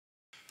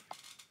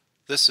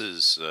This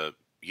is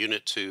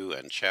Unit 2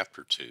 and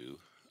Chapter 2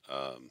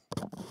 um,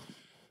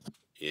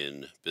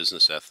 in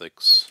Business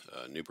Ethics,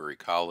 Newberry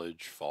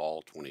College,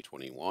 Fall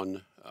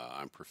 2021.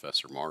 I'm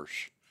Professor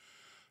Marsh.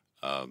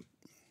 Um,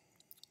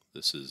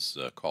 this is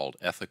called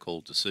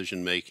Ethical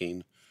Decision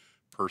Making,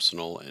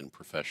 Personal and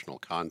Professional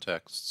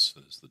Contexts,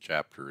 is the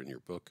chapter in your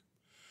book.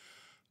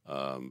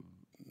 Um,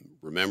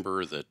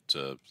 Remember that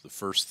the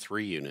first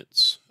three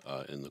units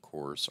in the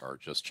course are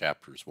just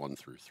chapters 1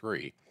 through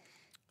 3.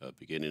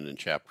 Beginning in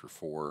Chapter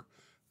 4,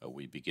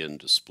 we begin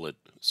to split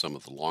some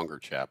of the longer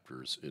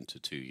chapters into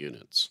 2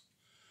 units.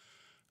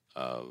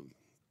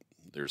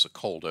 There's a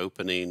cold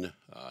opening.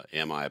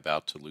 Am I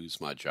about to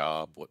lose my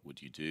job? What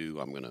would you do?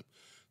 I'm going to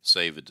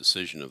save a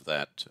decision of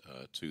that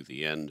to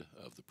the end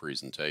of the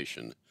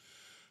presentation.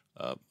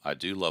 I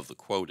do love the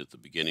quote at the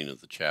beginning of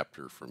the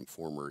chapter from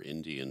former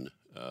Indian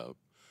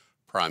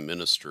Prime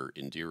Minister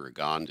Indira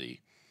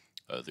Gandhi.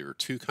 There are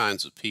two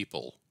kinds of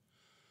people,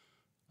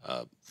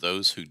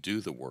 those who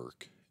do the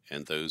work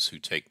and those who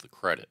take the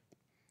credit.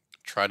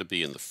 Try to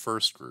be in the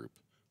first group.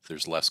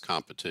 There's less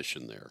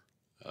competition there.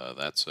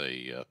 That's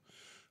an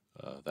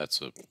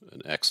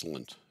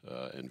excellent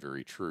and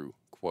very true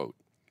quote.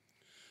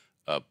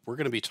 We're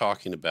going to be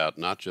talking about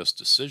not just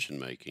decision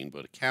making,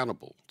 but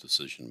accountable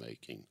decision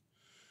making.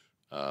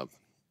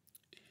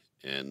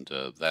 And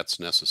that's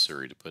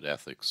necessary to put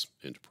ethics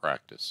into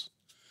practice.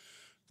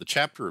 The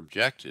chapter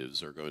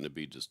objectives are going to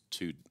be just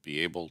to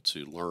be able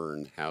to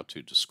learn how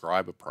to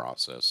describe a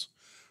process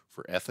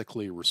for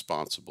ethically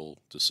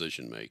responsible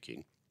decision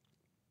making.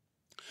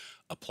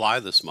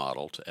 Apply this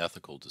model to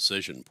ethical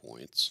decision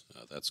points.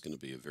 That's going to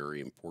be a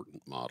very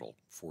important model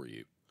for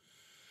you.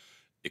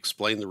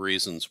 Explain the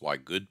reasons why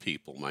good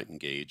people might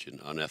engage in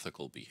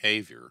unethical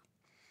behavior,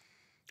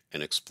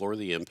 and explore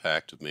the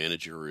impact of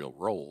managerial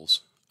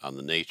roles on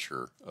the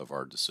nature of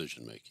our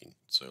decision making.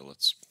 So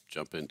let's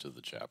jump into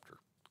the chapter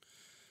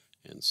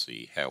and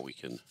see how we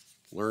can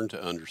learn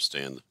to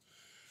understand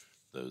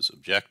those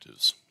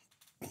objectives.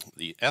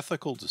 The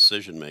ethical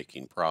decision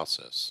making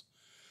process.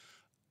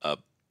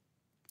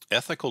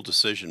 Ethical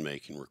decision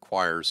making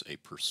requires a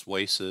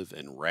persuasive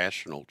and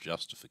rational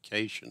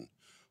justification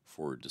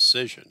for a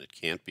decision. It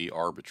can't be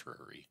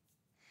arbitrary.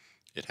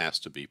 It has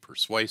to be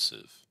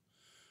persuasive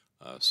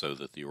so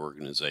that the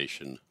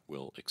organization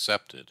will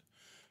accept it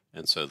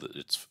and so that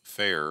it's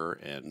fair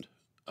and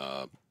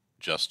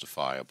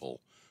justifiable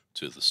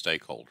to the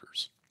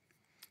stakeholders.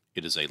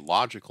 It is a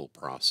logical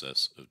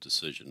process of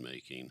decision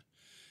making,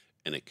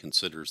 and it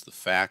considers the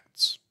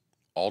facts,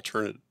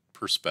 alternate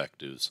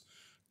perspectives,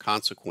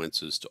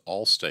 consequences to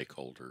all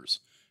stakeholders,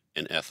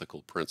 and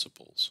ethical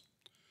principles.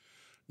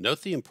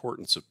 Note the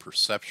importance of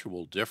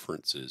perceptual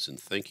differences in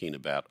thinking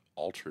about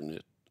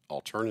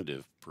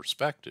alternative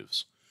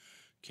perspectives.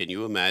 Can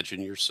you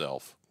imagine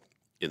yourself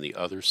in the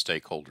other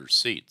stakeholders'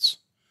 seats?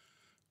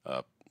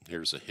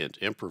 Here's a hint: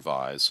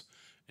 improvise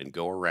and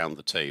go around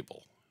the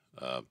table.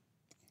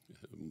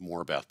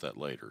 More about that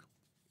later.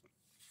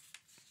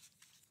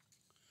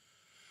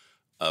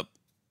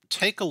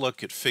 Take a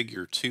look at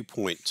figure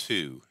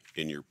 2.2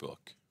 in your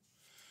book,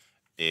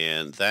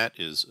 and that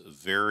is a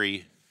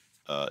very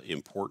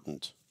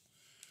important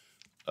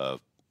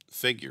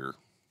figure.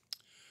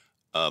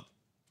 Uh,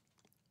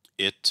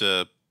 it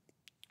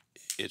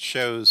it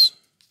shows.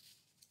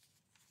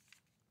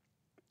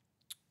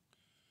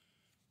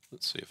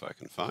 Let's see if I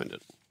can find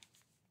it.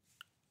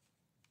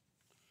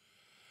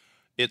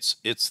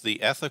 It's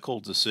the ethical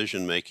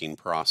decision-making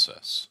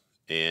process,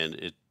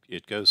 and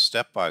it goes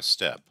step by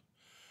step.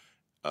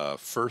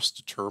 First,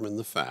 determine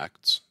the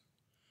facts,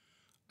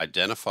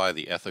 identify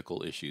the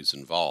ethical issues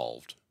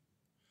involved,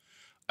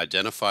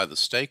 identify the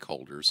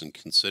stakeholders, and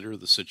consider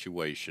the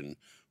situation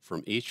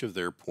from each of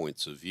their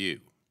points of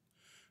view,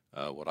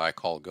 what I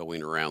call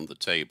going around the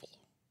table.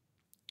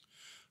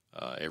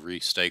 Every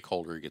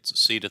stakeholder gets a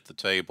seat at the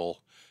table,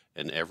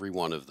 and every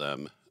one of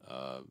them,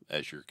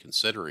 as you're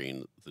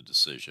considering the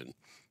decision,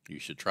 you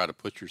should try to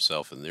put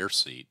yourself in their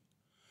seat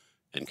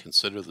and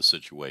consider the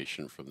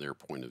situation from their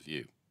point of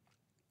view.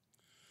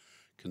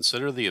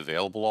 Consider the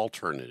available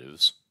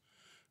alternatives,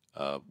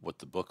 what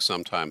the book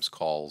sometimes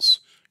calls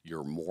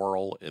your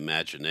moral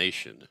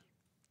imagination,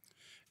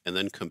 and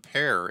then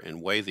compare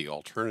and weigh the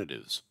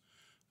alternatives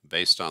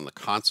based on the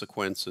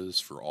consequences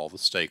for all the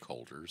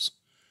stakeholders,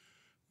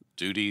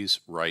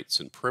 duties, rights,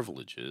 and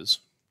privileges,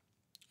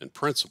 and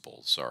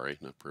principles, sorry,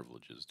 not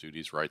privileges,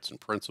 duties, rights, and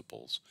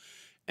principles,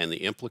 and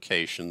the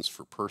implications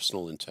for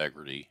personal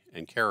integrity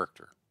and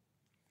character.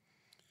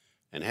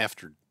 And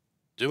after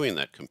doing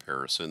that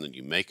comparison, then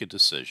you make a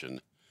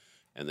decision,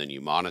 and then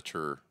you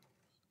monitor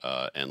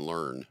and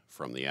learn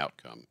from the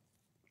outcome.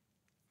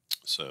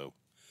 So,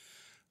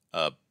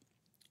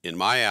 in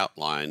my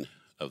outline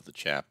of the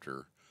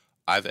chapter,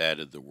 I've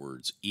added the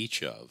words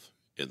each of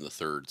in the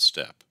third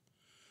step,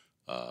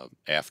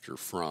 after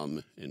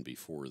from and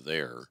before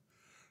there,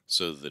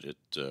 so that it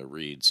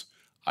reads,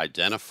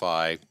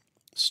 identify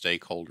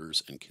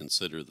stakeholders and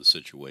consider the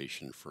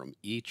situation from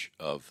each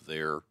of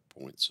their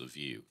points of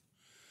view.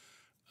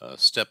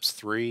 Steps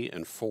 3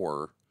 and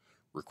 4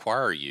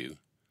 require you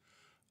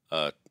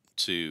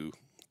to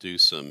do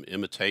some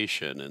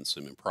imitation and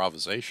some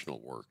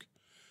improvisational work,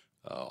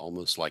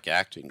 almost like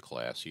acting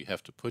class. You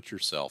have to put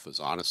yourself as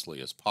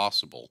honestly as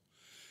possible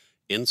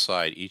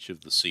inside each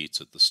of the seats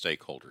at the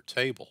stakeholder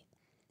table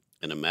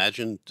and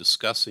imagine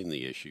discussing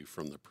the issue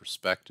from the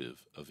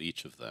perspective of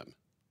each of them.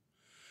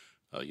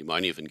 You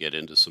might even get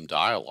into some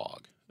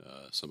dialogue,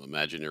 some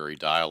imaginary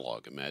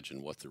dialogue.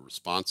 Imagine what the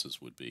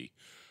responses would be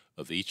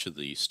of each of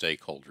the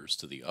stakeholders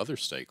to the other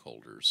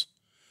stakeholders'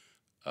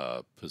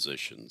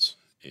 positions.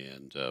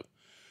 And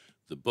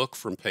the book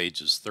from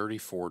pages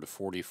 34 to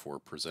 44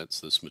 presents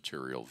this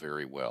material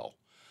very well.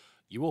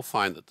 You will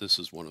find that this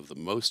is one of the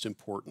most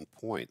important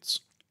points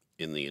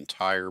in the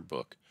entire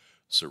book,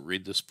 so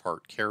read this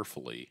part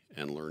carefully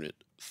and learn it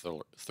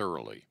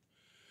thoroughly.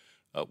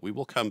 We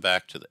will come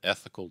back to the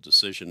ethical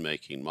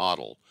decision-making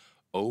model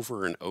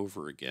over and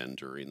over again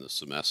during the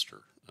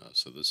semester,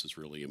 so this is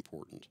really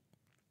important.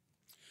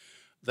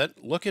 Then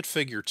look at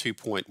figure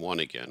 2.1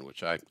 again,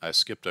 which I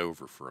skipped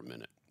over for a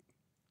minute.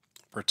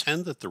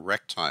 Pretend that the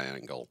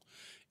rectangle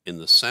in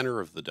the center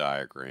of the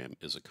diagram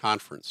is a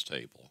conference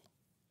table,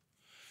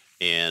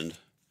 and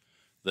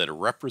that a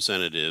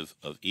representative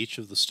of each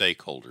of the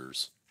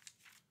stakeholders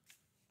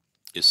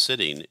is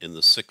sitting in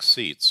the 6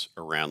 seats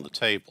around the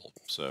table.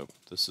 So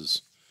this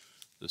is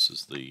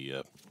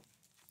the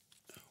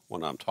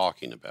one I'm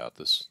talking about,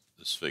 this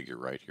figure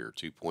right here,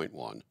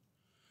 2.1.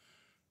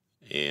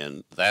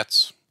 And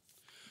that's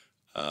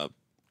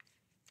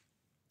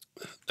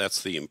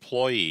the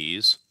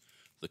employees,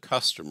 the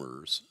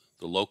customers,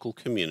 the local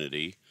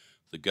community,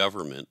 the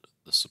government,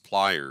 the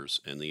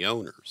suppliers, and the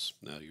owners.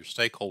 Now, your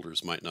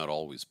stakeholders might not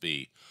always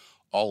be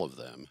all of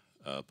them,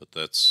 but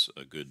that's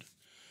a good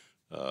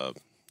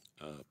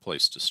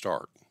place to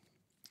start.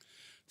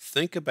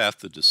 Think about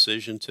the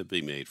decision to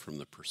be made from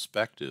the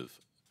perspective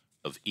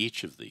of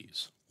each of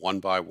these, one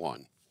by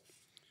one.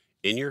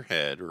 In your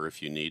head, or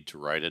if you need to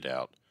write it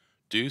out,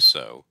 do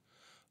so.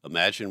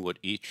 Imagine what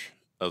each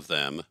of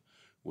them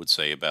would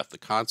say about the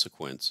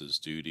consequences,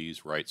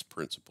 duties, rights,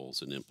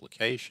 principles, and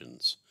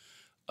implications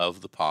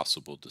of the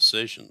possible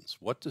decisions.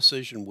 What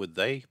decision would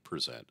they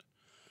present?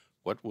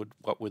 What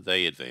would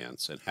they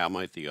advance, and how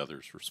might the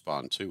others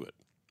respond to it?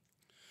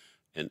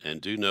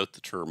 And do note the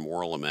term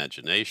moral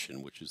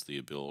imagination, which is the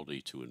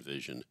ability to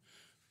envision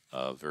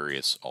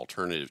various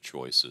alternative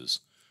choices,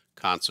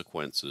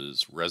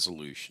 consequences,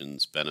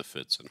 resolutions,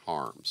 benefits, and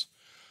harms.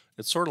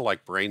 It's sort of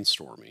like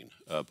brainstorming,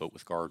 but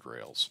with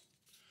guardrails.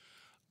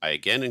 I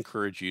again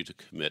encourage you to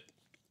commit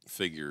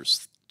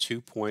figures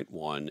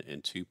 2.1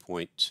 and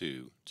 2.2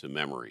 to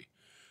memory.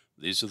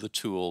 These are the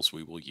tools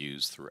we will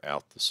use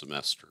throughout the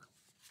semester.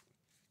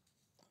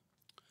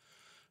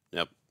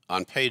 Now,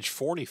 on page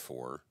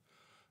 44,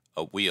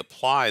 we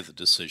apply the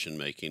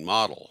decision-making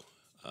model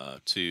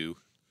to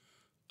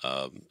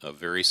a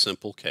very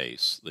simple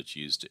case that's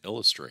used to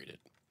illustrate it.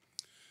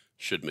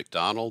 Should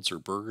McDonald's or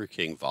Burger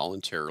King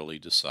voluntarily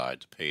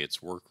decide to pay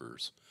its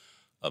workers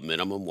a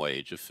minimum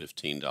wage of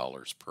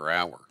 $15 per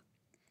hour?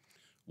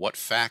 What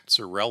facts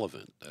are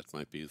relevant? That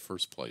might be the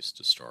first place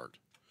to start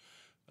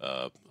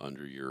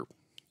under your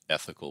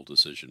ethical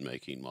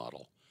decision-making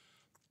model.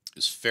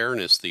 Is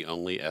fairness the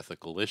only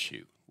ethical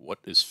issue?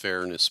 What does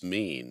fairness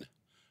mean?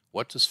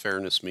 What does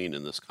fairness mean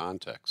in this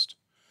context?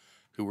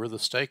 Who are the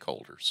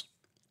stakeholders?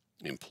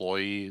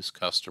 Employees,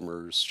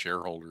 customers,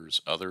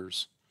 shareholders,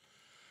 others?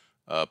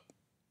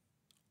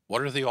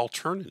 What are the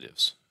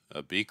alternatives?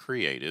 Be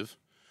creative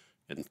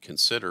and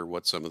consider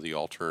what some of the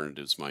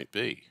alternatives might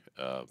be.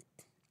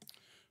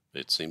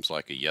 It seems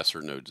like a yes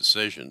or no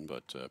decision,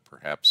 but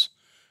perhaps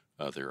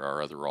there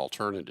are other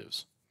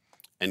alternatives.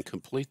 And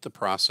complete the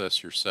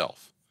process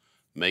yourself.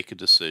 Make a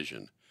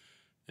decision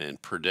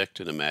and predict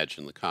and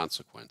imagine the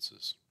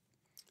consequences.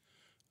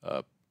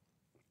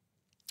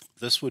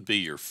 This would be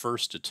your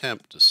first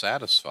attempt to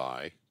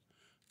satisfy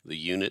the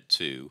Unit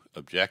 2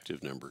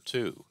 objective number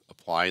 2,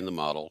 applying the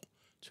model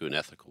to an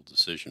ethical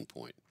decision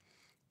point.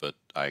 But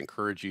I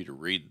encourage you to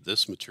read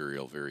this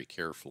material very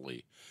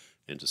carefully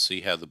and to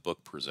see how the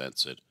book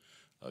presents it.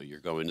 You're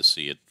going to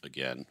see it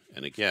again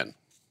and again.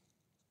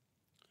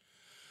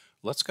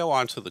 Let's go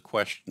on to the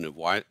question of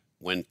why,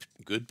 when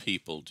good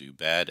people do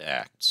bad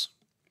acts.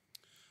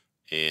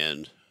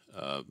 And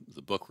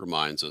the book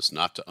reminds us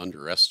not to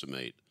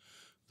underestimate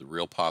the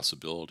real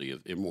possibility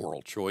of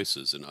immoral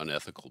choices and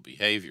unethical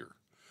behavior.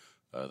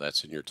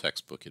 That's in your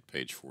textbook at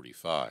page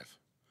 45.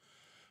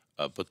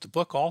 But the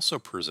book also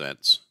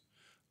presents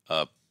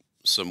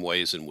some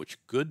ways in which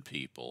good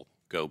people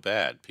go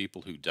bad.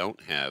 People who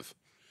don't have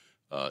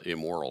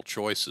immoral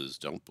choices,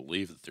 don't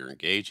believe that they're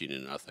engaging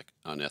in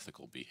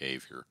unethical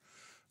behavior,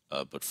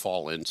 but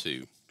fall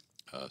into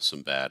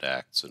some bad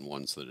acts, and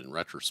ones that in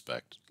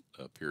retrospect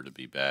appear to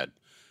be bad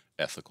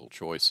ethical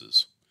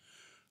choices.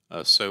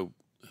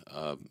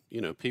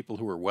 People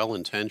who are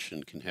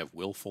well-intentioned can have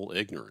willful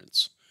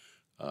ignorance.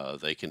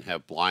 They can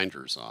have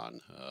blinders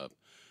on,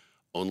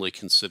 only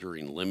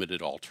considering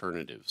limited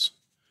alternatives.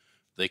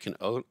 They can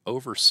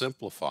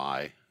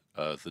oversimplify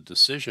the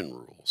decision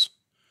rules.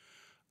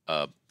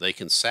 They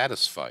can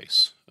satisfy,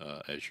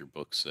 as your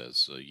book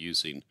says,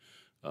 using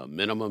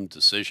minimum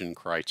decision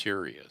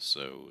criteria.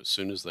 So as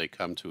soon as they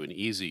come to an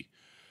easy,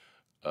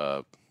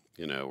 uh,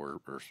 or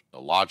a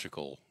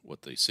logical,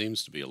 what they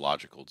seems to be a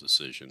logical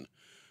decision,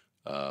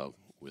 uh,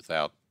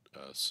 without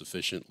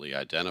sufficiently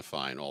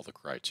identifying all the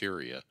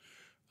criteria,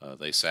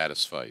 they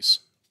satisfy.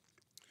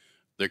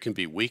 There can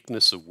be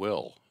weakness of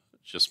will,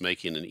 just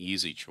making an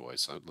easy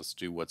choice. Let's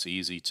do what's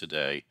easy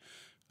today,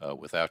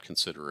 without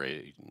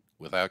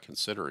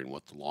considering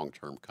what the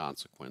long-term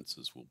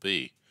consequences will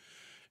be.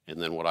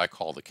 And then what I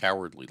call the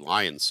cowardly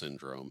lion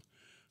syndrome,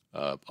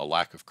 a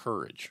lack of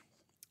courage,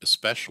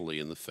 especially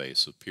in the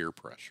face of peer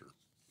pressure.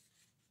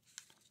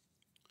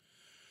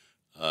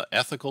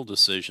 Ethical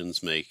decision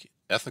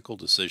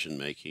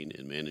making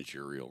in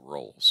managerial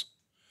roles.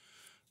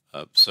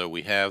 So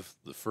we have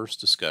the first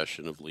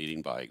discussion of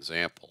leading by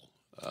example.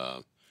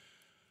 Uh,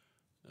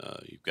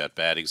 you've got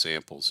bad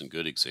examples and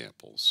good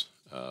examples.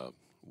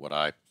 What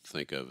I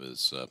think of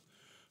as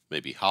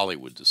maybe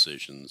Hollywood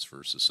decisions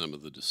versus some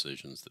of the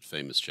decisions that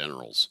famous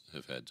generals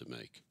have had to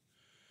make.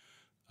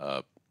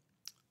 Uh,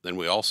 then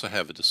we also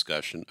have a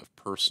discussion of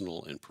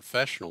personal and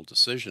professional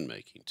decision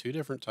making, two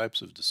different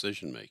types of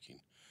decision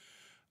making.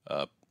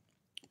 Uh,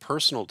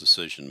 Personal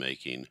decision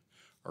making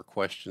are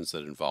questions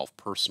that involve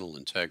personal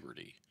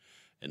integrity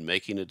and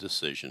making a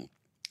decision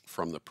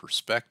from the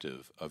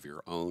perspective of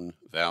your own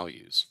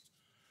values.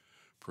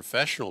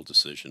 Professional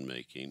decision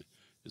making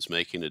is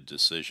making a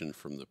decision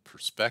from the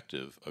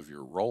perspective of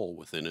your role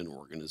within an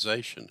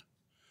organization.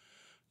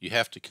 You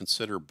have to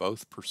consider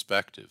both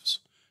perspectives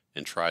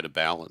and try to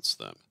balance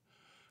them.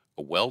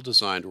 A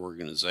well-designed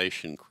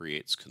organization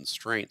creates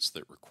constraints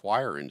that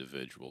require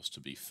individuals to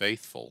be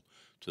faithful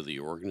to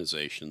the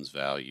organization's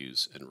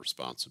values and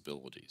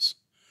responsibilities.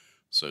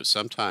 So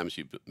sometimes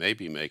you may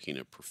be making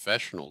a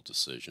professional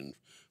decision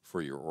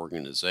for your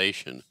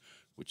organization,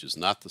 which is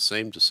not the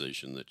same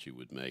decision that you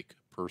would make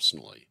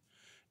personally.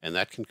 And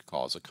that can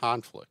cause a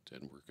conflict,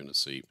 and we're going to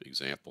see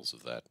examples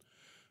of that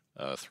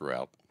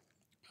throughout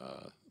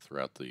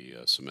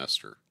the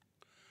semester.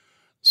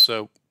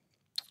 So,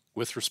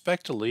 with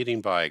respect to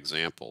leading by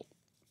example,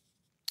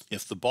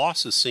 if the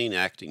boss is seen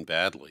acting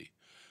badly,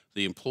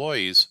 the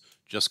employees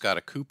just got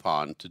a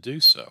coupon to do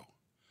so,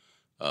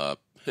 uh,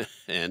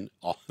 and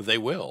they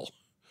will.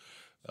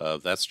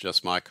 That's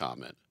just my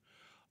comment.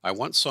 I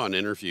once saw an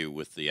interview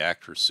with the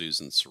actress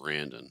Susan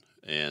Sarandon,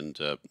 and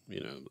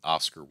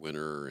Oscar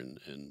winner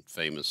and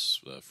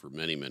famous for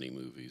many many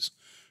movies.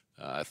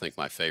 I think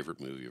my favorite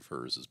movie of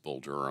hers is Bull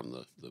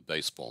Durham, the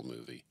baseball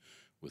movie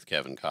with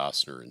Kevin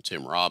Costner and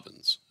Tim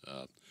Robbins.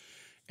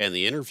 And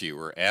the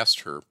interviewer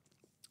asked her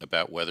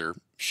about whether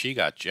she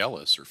got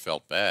jealous or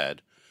felt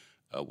bad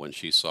when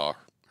she saw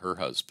her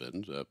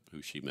husband,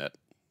 who she met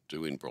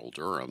doing Bull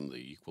Durham, the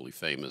equally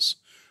famous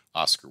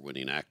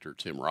Oscar-winning actor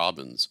Tim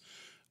Robbins,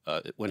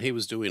 when he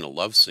was doing a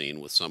love scene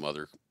with some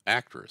other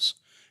actress.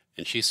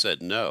 And she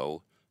said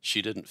no,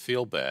 she didn't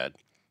feel bad,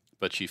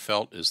 but she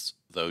felt as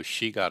though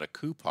she got a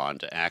coupon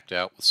to act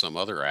out with some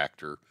other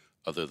actor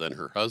other than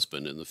her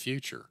husband in the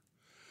future.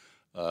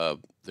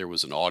 There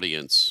was an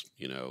audience,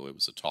 it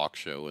was a talk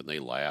show, and they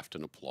laughed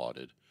and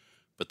applauded.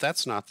 But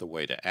that's not the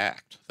way to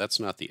act. That's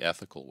not the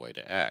ethical way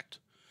to act.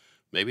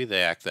 Maybe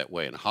they act that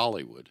way in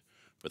Hollywood,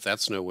 but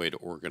that's no way to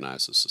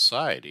organize a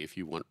society if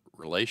you want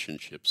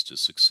relationships to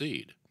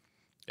succeed.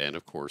 And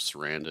of course,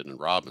 Sarandon and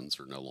Robbins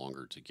are no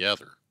longer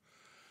together.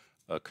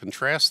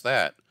 Contrast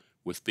that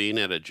with being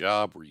at a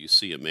job where you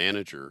see a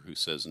manager who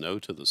says no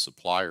to the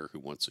supplier who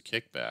wants a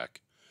kickback,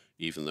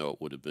 even though it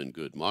would have been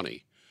good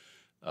money,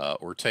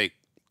 or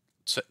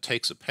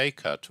takes a pay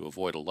cut to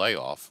avoid a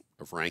layoff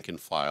of rank and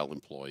file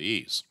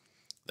employees.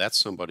 That's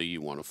somebody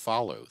you want to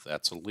follow.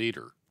 That's a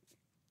leader.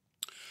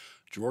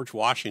 George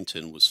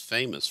Washington was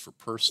famous for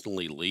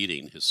personally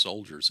leading his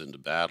soldiers into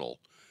battle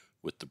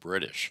with the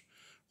British,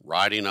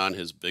 riding on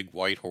his big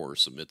white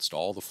horse amidst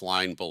all the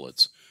flying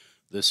bullets,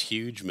 this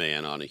huge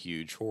man on a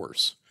huge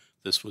horse.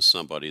 This was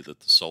somebody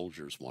that the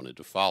soldiers wanted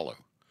to follow.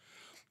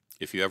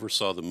 If you ever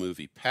saw the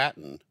movie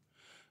Patton,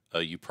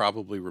 you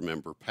probably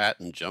remember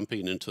Patton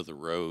jumping into the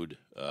road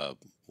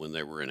when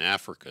they were in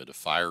Africa to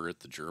fire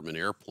at the German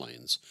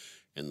airplanes,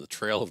 and the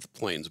trail of the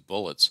plane's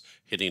bullets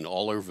hitting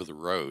all over the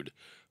road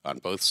on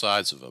both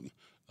sides of him,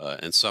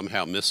 and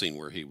somehow missing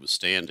where he was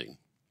standing.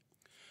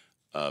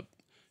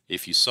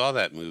 If you saw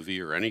that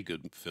movie or any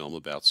good film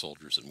about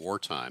soldiers in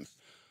wartime,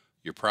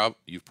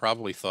 you've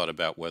probably thought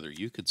about whether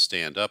you could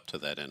stand up to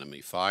that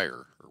enemy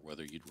fire or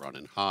whether you'd run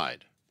and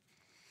hide.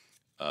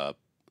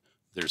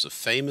 There's a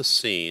famous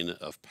scene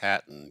of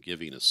Patton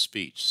giving a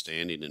speech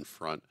standing in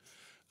front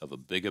of a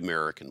big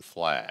American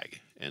flag,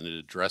 and it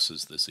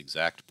addresses this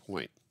exact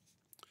point.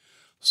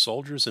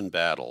 Soldiers in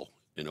battle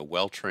in a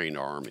well-trained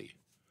army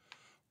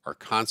are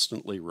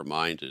constantly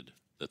reminded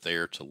that they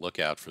are to look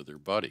out for their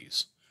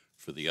buddies,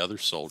 for the other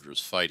soldiers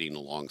fighting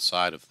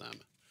alongside of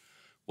them.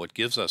 What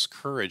gives us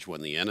courage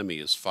when the enemy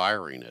is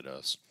firing at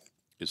us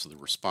is the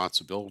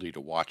responsibility to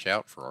watch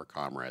out for our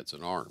comrades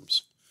in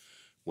arms.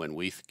 When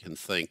we can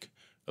think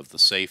of the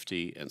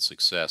safety and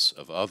success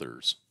of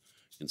others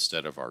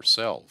instead of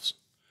ourselves.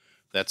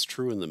 That's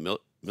true in the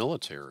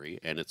military,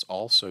 and it's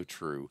also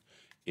true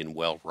in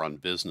well-run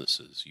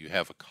businesses. You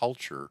have a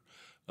culture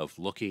of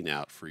looking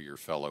out for your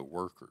fellow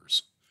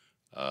workers,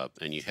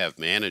 and you have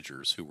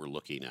managers who are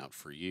looking out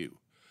for you.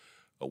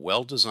 A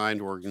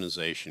well-designed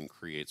organization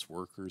creates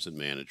workers and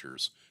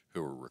managers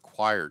who are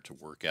required to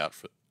look out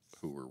for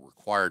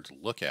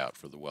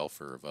the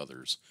welfare of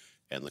others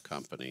and the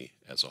company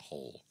as a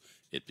whole.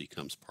 It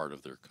becomes part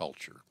of their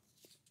culture.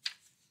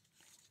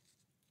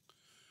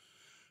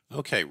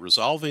 Okay,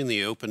 resolving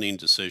the opening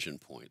decision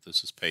point.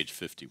 This is page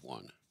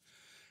 51.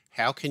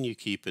 How can you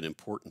keep an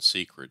important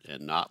secret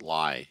and not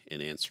lie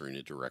in answering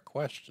a direct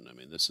question? I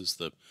mean, this is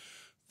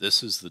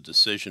the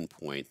decision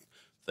point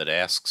that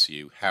asks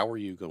you, how are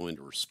you going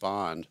to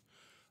respond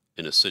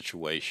in a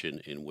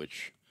situation in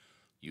which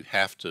you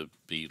have to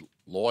be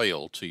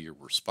loyal to your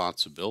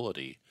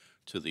responsibility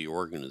to the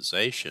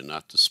organization,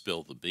 not to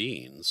spill the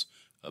beans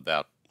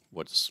about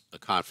what's a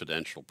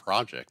confidential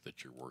project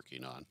that you're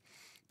working on,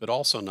 but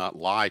also not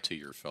lie to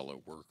your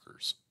fellow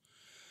workers.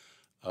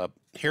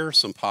 Here are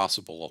some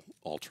possible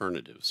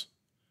alternatives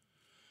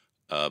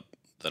that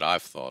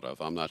I've thought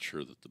of. I'm not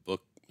sure that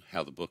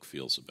how the book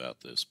feels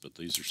about this, but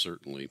these are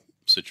certainly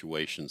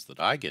situations that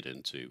I get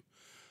into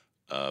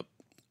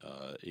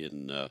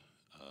in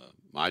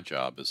my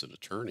job as an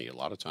attorney. A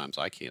lot of times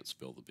I can't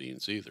spill the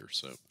beans either.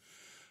 So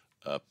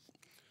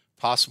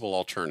possible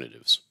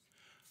alternatives.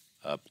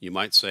 You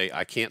might say,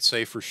 I can't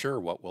say for sure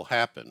what will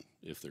happen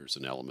if there's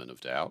an element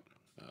of doubt.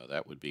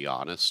 That would be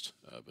honest,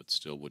 but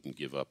still wouldn't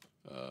give up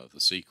the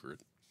secret.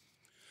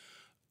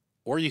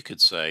 Or you could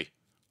say,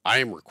 I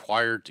am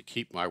required to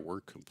keep my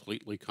work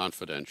completely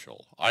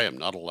confidential. I am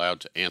not allowed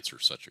to answer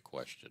such a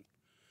question.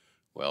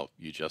 Well,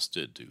 you just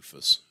did,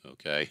 doofus,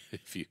 okay?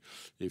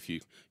 If you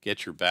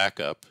get your back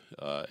up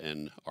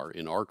and are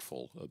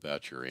inartful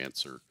about your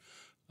answer,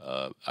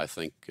 I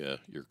think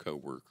your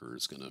coworker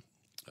is going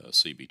to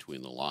see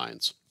between the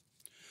lines.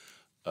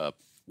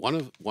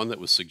 One that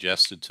was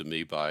suggested to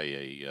me by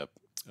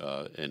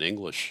an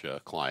English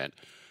client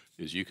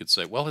is you could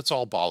say, well, it's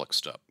all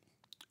bollocksed up.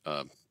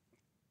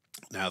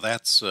 Now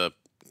that's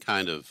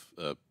kind of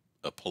a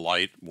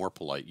more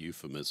polite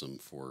euphemism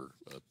for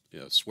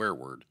a swear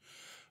word.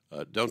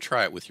 Don't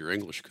try it with your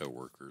English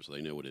coworkers;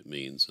 they know what it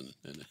means,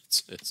 and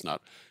it's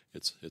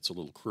a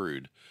little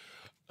crude.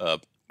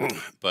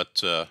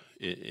 But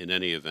in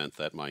any event,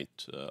 that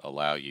might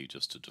allow you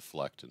just to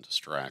deflect and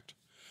distract,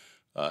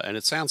 and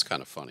it sounds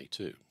kind of funny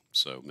too.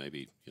 So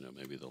maybe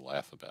they'll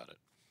laugh about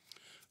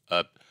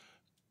it.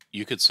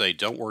 You could say,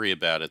 "Don't worry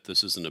about it.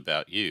 This isn't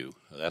about you."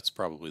 That's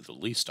probably the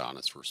least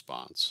honest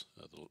response.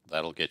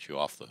 That'll get you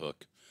off the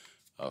hook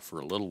for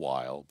a little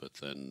while, but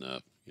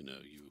then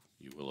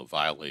you will have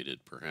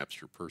violated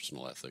perhaps your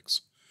personal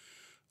ethics.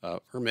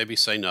 Or maybe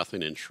say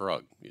nothing and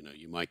shrug.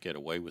 You might get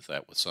away with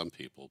that with some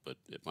people, but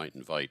it might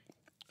invite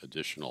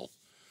additional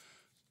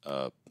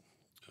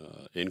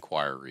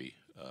inquiry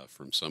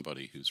from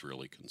somebody who's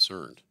really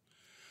concerned.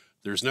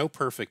 There's no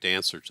perfect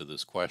answer to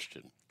this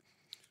question.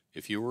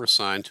 If you were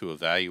assigned to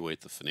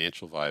evaluate the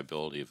financial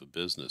viability of a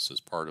business as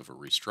part of a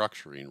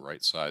restructuring,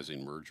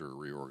 right-sizing, merger, or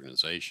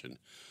reorganization,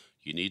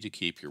 you need to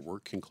keep your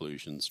work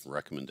conclusions and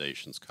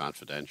recommendations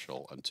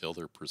confidential until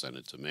they're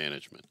presented to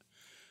management.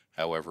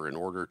 However, in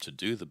order to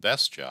do the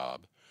best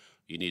job,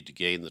 you need to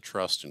gain the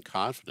trust and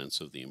confidence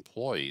of the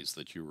employees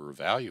that you are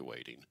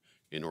evaluating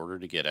in order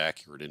to get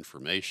accurate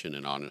information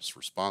and honest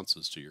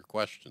responses to your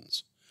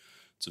questions.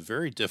 It's a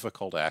very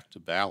difficult act to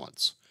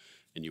balance,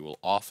 and you will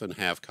often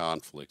have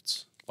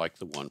conflicts like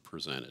the one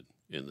presented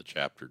in the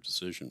chapter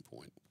Decision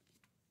Point.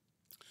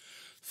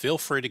 Feel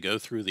free to go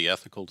through the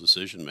ethical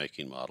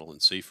decision-making model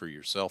and see for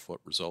yourself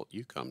what result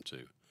you come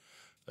to.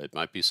 It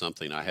might be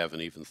something I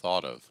haven't even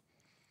thought of.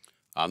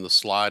 On the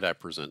slide, I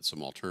present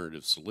some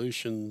alternative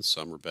solutions.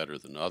 Some are better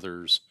than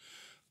others.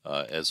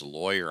 As a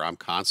lawyer, I'm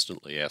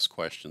constantly asked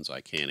questions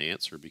I can't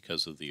answer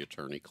because of the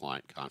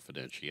attorney-client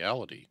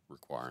confidentiality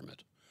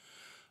requirement.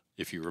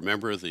 If you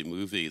remember the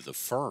movie The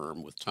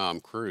Firm with Tom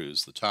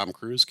Cruise, the Tom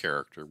Cruise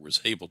character was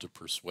able to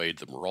persuade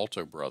the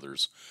Peralta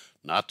brothers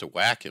not to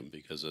whack him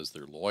because as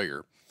their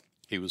lawyer,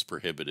 he was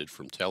prohibited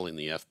from telling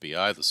the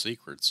FBI the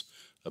secrets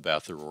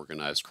about their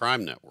organized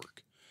crime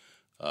network.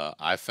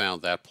 I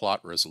found that plot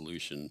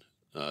resolution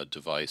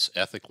device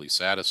ethically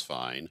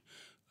satisfying,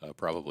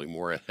 probably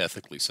more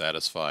ethically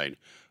satisfying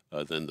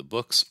than the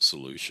book's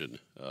solution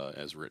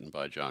as written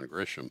by John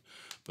Grisham,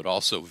 but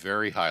also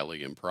very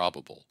highly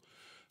improbable.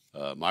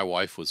 My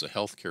wife was a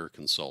healthcare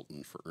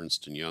consultant for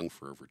Ernst & Young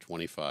for over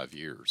 25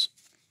 years.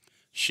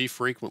 She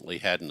frequently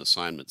had an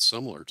assignment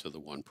similar to the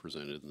one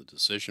presented in the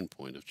decision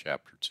point of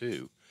Chapter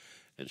 2,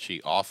 and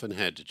she often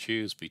had to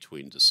choose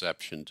between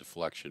deception,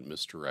 deflection,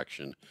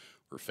 misdirection,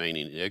 or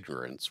feigning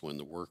ignorance when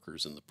the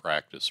workers in the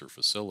practice or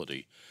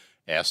facility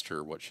asked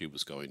her what she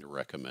was going to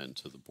recommend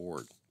to the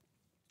board.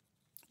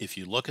 If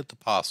you look at the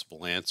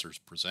possible answers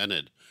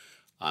presented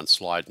on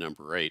slide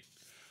number 8,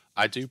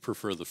 I do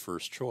prefer the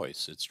first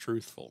choice. It's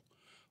truthful.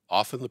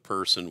 Often the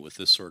person with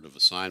this sort of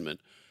assignment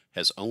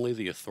has only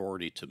the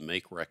authority to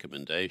make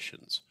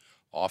recommendations.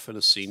 Often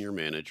a senior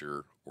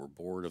manager or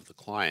board of the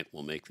client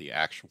will make the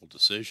actual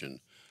decision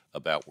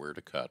about where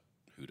to cut,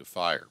 who to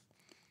fire.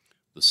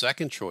 The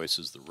second choice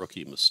is the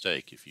rookie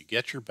mistake. If you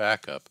get your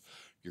backup,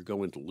 you're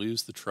going to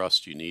lose the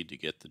trust you need to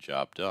get the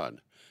job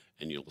done,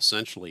 and you'll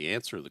essentially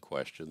answer the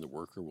question. The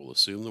worker will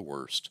assume the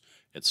worst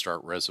and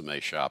start resume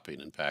shopping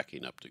and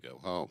packing up to go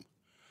home.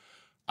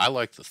 I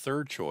like the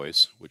third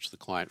choice, which the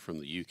client from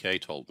the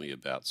UK told me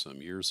about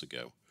some years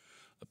ago.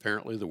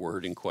 Apparently, the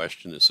word in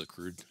question is a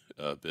crude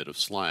bit of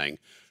slang,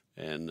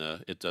 and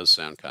it does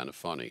sound kind of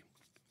funny.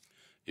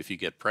 If you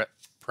get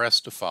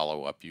pressed to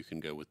follow up, you can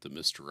go with the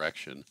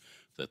misdirection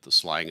that the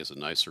slang is a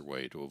nicer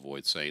way to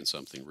avoid saying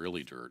something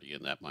really dirty,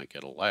 and that might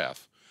get a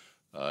laugh.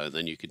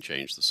 Then you can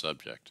change the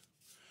subject.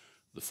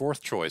 The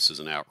fourth choice is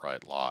an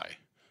outright lie.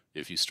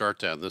 If you start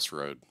down this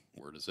road,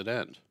 where does it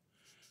end?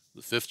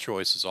 The fifth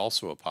choice is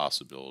also a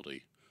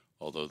possibility,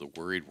 although the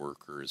worried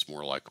worker is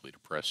more likely to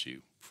press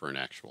you for an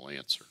actual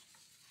answer.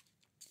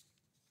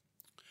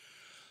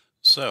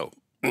 So,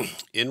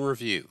 in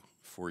review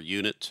for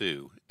Unit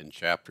 2 and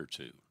Chapter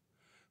 2,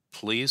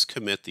 please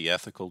commit the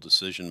ethical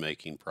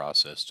decision-making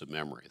process to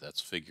memory.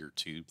 That's Figure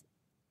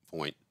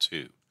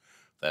 2.2.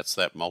 That's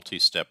that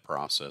multi-step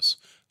process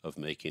of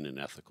making an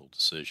ethical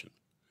decision.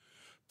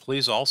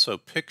 Please also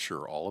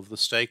picture all of the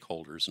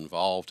stakeholders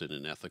involved in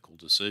an ethical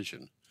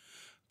decision,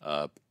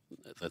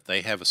 that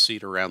they have a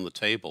seat around the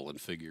table in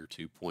Figure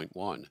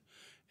 2.1,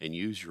 and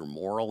use your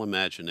moral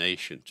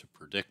imagination to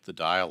predict the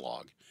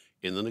dialogue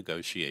in the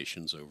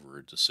negotiations over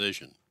a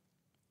decision.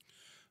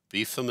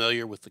 Be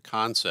familiar with the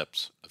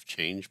concepts of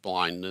change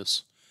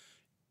blindness,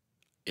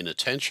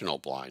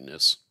 inattentional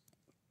blindness,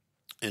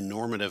 and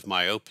normative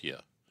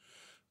myopia.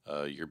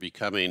 You're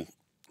becoming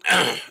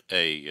perhaps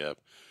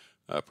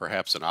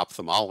an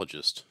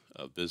ophthalmologist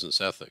of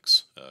business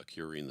ethics,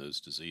 curing those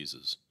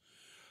diseases.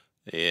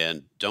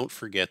 And don't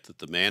forget that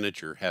the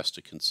manager has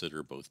to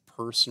consider both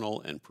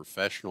personal and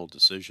professional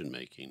decision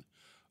making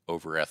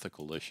over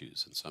ethical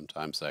issues, and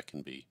sometimes that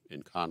can be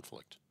in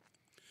conflict.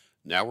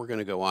 Now we're going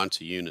to go on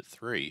to Unit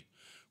 3,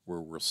 where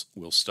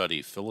we'll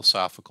study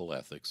philosophical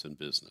ethics in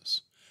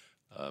business.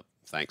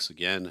 Thanks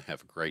again.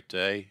 Have a great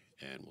day,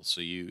 and we'll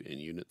see you in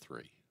Unit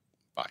 3.